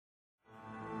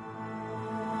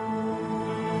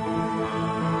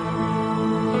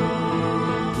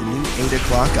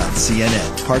o'clock on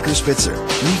CNN. Parker Spitzer,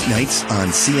 weeknights on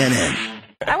CNN.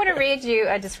 I want to read you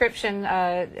a description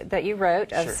that you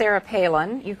wrote of Sara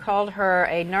Palin. You called her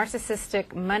a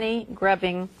narcissistic,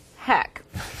 money-grubbing hack.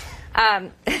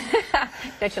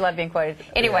 Don't you love being quoted?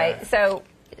 Anyway, so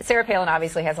Sara Palin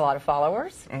obviously has a lot of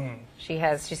followers.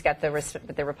 She's got the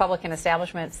Republican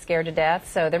establishment scared to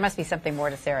death. So there must be something more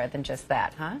to Sara than just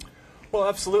that, huh? Well,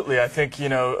 absolutely. I think, you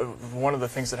know, one of the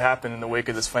things that happened in the wake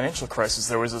of this financial crisis,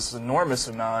 there was this enormous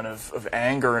amount of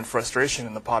anger and frustration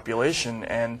in the population,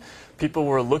 and people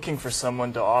were looking for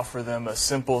someone to offer them a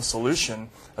simple solution,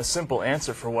 a simple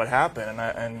answer for what happened.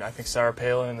 And I think Sara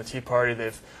Palin and the Tea Party,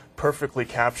 they've perfectly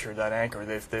captured that anchor.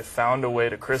 They've found a way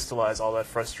to crystallize all that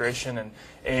frustration and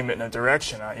aim it in a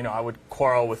direction. You know, I would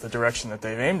quarrel with the direction that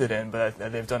they've aimed it in, but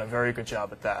they've done a very good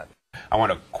job at that. I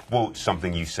want to quote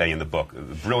something you say in the book, a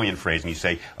brilliant phrase, and you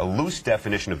say, a loose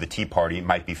definition of the Tea Party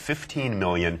might be 15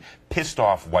 million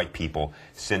pissed-off white people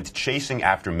sent chasing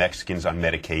after Mexicans on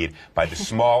Medicaid by the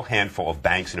small handful of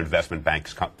banks and investment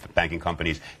banking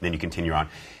companies, and then you continue on.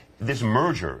 This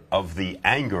merger of the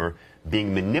anger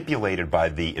being manipulated by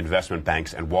the investment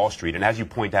banks and Wall Street, and as you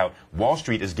point out, Wall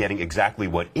Street is getting exactly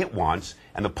what it wants,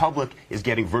 and the public is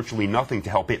getting virtually nothing to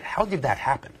help it. How did that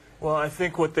happen? Well, I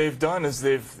think what they've done is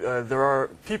there are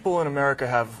people in America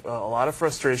have a lot of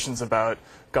frustrations about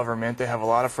government. They have a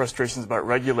lot of frustrations about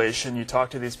regulation. You talk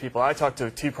to these people. I talk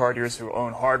to Tea Partiers who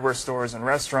own hardware stores and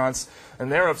restaurants,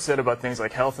 and they're upset about things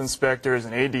like health inspectors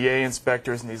and ADA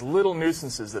inspectors and these little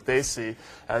nuisances that they see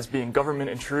as being government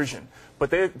intrusion. But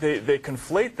they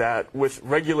conflate that with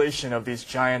regulation of these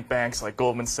giant banks like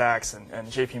Goldman Sachs and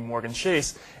JP Morgan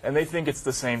Chase, and they think it's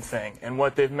the same thing. And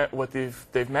what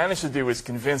they've managed to do is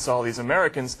convince all these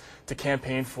Americans to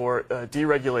campaign for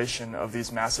deregulation of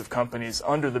these massive companies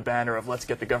under the banner of let's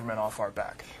get the government off our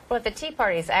back. Well, the Tea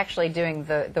Party is actually doing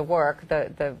the work,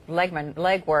 the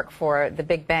legwork for the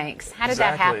big banks. How did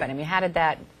that happen? I mean, how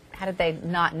did they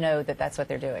not know that that's what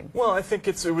they're doing? Well, I think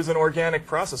it was an organic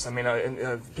process. I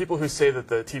mean, people who say that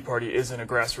the Tea Party isn't a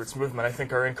grassroots movement, I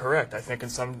think are incorrect. I think in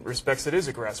some respects it is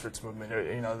a grassroots movement.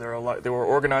 You know, they were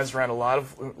organized around a lot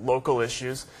of local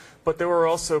issues, but there were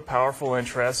also powerful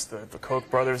interests, the Koch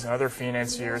brothers and other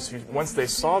financiers, who, once they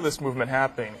saw this movement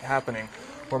happening,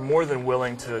 were more than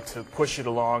willing to push it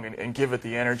along and give it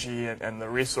the energy and the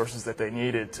resources that they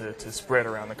needed to spread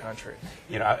around the country.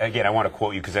 You know, again, I want to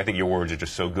quote you because I think your words are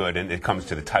just so good, and it comes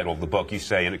to the title of the book. You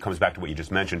say, and it comes back to what you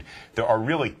just mentioned, there are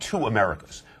really two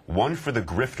Americas. One for the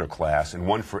grifter class and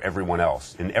one for everyone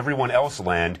else. In everyone else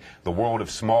land, the world of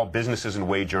small businesses and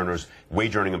wage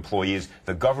earning employees,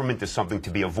 the government is something to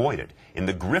be avoided. In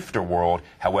the grifter world,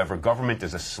 however, government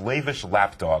is a slavish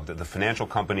lapdog that the financial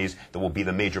companies that will be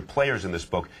the major players in this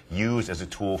book use as a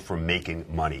tool for making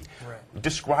money. Right.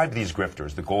 Describe these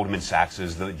grifters, the Goldman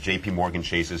Sachses, the JP Morgan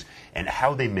Chases, and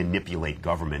how they manipulate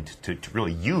government to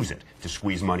really use it to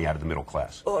squeeze money out of the middle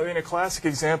class. Well, I mean, a classic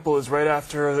example is right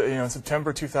after, in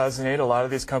September 2008, a lot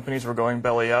of these companies were going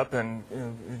belly up, and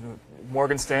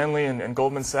Morgan Stanley and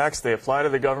Goldman Sachs, they apply to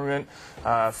the government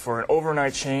for an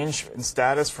overnight change in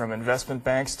status from investment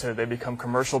banks to they become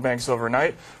commercial banks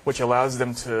overnight, which allows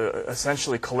them to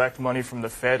essentially collect money from the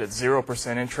Fed at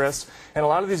 0% interest. And a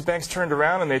lot of these banks turned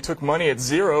around and they took money at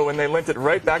 0 and they lent it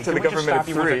right back to the government at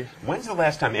 3. When's the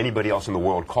last time anybody else in the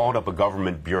world called up a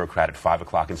government bureaucrat at 5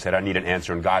 o'clock and said, I need an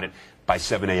answer, and got it by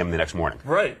 7 a.m. the next morning?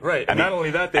 Right. And not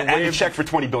only that, they waived a check for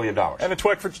 $20 billion. And a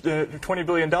check for $20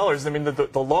 billion. I mean,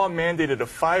 the law mandated a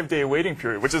 5-day waiting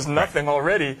period, which is nothing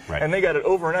already, and they got it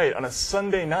overnight on a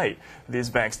Sunday night, these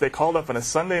banks. They called up on a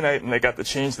Sunday night and they got the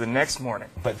change the next morning.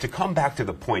 But to come back to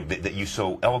the point that you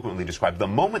so eloquently described, the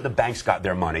moment the banks got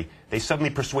their money, they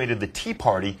suddenly persuaded the Tea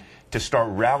Party to start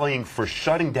rallying for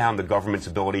shutting down the government's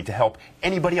ability to help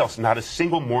anybody else. Not a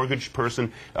single mortgage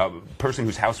person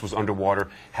whose house was underwater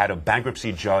had a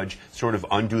bankruptcy judge sort of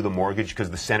undo the mortgage because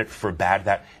the Senate forbade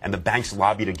that, and the banks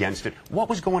lobbied against it. What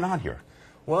was going on here?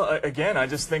 Well, again, I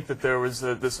just think that there was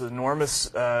this enormous,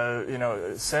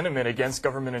 sentiment against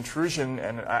government intrusion.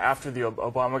 And after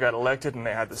Obama got elected and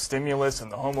they had the stimulus and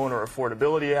the Homeowner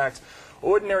Affordability Act,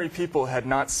 ordinary people had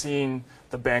not seen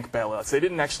the bank bailouts. They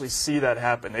didn't actually see that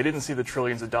happen. They didn't see the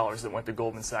trillions of dollars that went to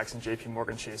Goldman Sachs and JP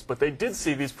Morgan Chase. But they did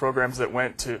see these programs that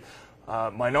went to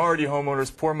minority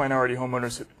homeowners, poor minority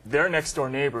homeowners, their next-door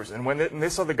neighbors. And when they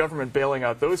saw the government bailing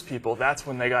out those people, that's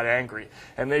when they got angry.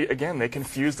 And they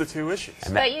confused the two issues.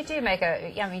 But you do make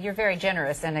you're very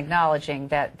generous in acknowledging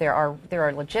that there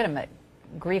are legitimate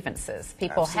grievances.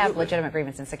 People have legitimate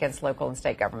grievances against local and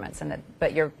state governments,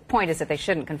 but your point is that they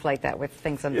shouldn't conflate that with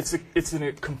things. It's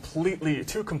in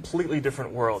two completely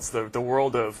different worlds. The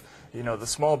world of the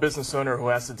small business owner who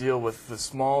has to deal with the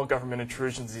small government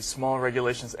intrusions, these small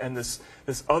regulations, and this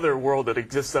other world that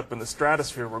exists up in the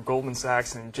stratosphere where Goldman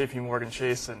Sachs and J.P. Morgan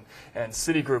Chase and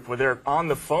Citigroup, where they're on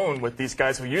the phone with these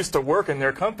guys who used to work in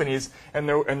their companies, and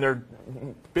they're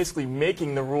basically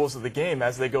making the rules of the game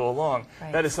as they go along.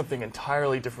 Right. That is something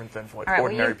entirely different than what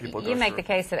ordinary people go through. You make the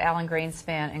case that Alan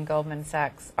Greenspan and Goldman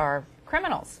Sachs are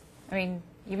criminals. I mean,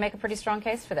 you make a pretty strong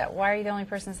case for that. Why are you the only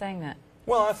person saying that?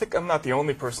 Well, I think I'm not the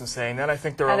only person saying that. I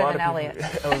think there are Other a lot than of Elliot.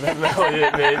 people. Other than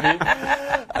Elliot, maybe.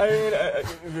 I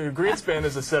mean, Greenspan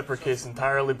is a separate case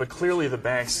entirely, but clearly the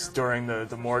banks during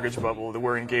the mortgage bubble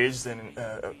were engaged in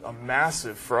a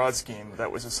massive fraud scheme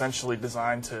that was essentially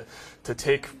designed to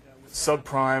take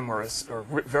subprime or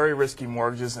very risky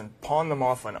mortgages and pawn them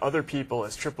off on other people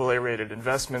as AAA-rated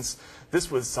investments.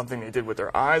 This was something they did with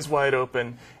their eyes wide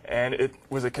open, and it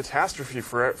was a catastrophe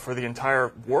for the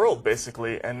entire world,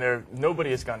 basically. And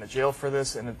nobody has gone to jail for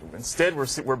this, and instead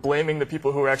we're blaming the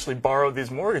people who actually borrowed these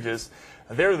mortgages.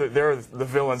 They're the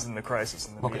villains in the crisis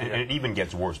in the media. And it even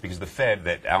gets worse, because the Fed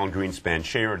that Alan Greenspan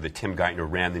chaired, that Tim Geithner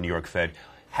ran, the New York Fed,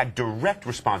 had direct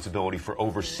responsibility for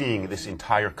overseeing this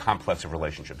entire complex of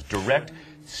relationships. Direct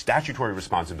statutory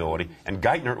responsibility. And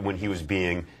Geithner, when he was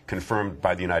being confirmed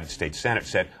by the United States Senate,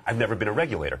 said, "I've never been a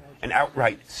regulator." An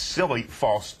outright silly,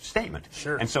 false statement.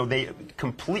 Sure. And so they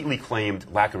completely claimed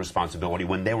lack of responsibility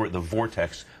when they were at the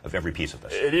vortex of every piece of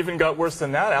this. It even got worse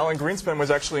than that. Alan Greenspan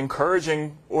was actually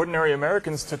encouraging ordinary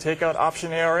Americans to take out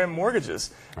option ARM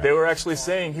mortgages. Right. He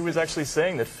was actually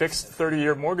saying that fixed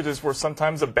 30-year mortgages were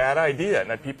sometimes a bad idea, and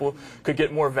that people could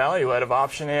get more value out of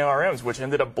option ARMs, which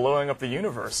ended up blowing up the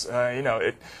universe.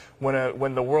 When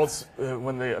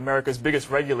America's biggest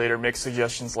regulator makes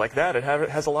suggestions like that, it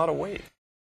has a lot of weight.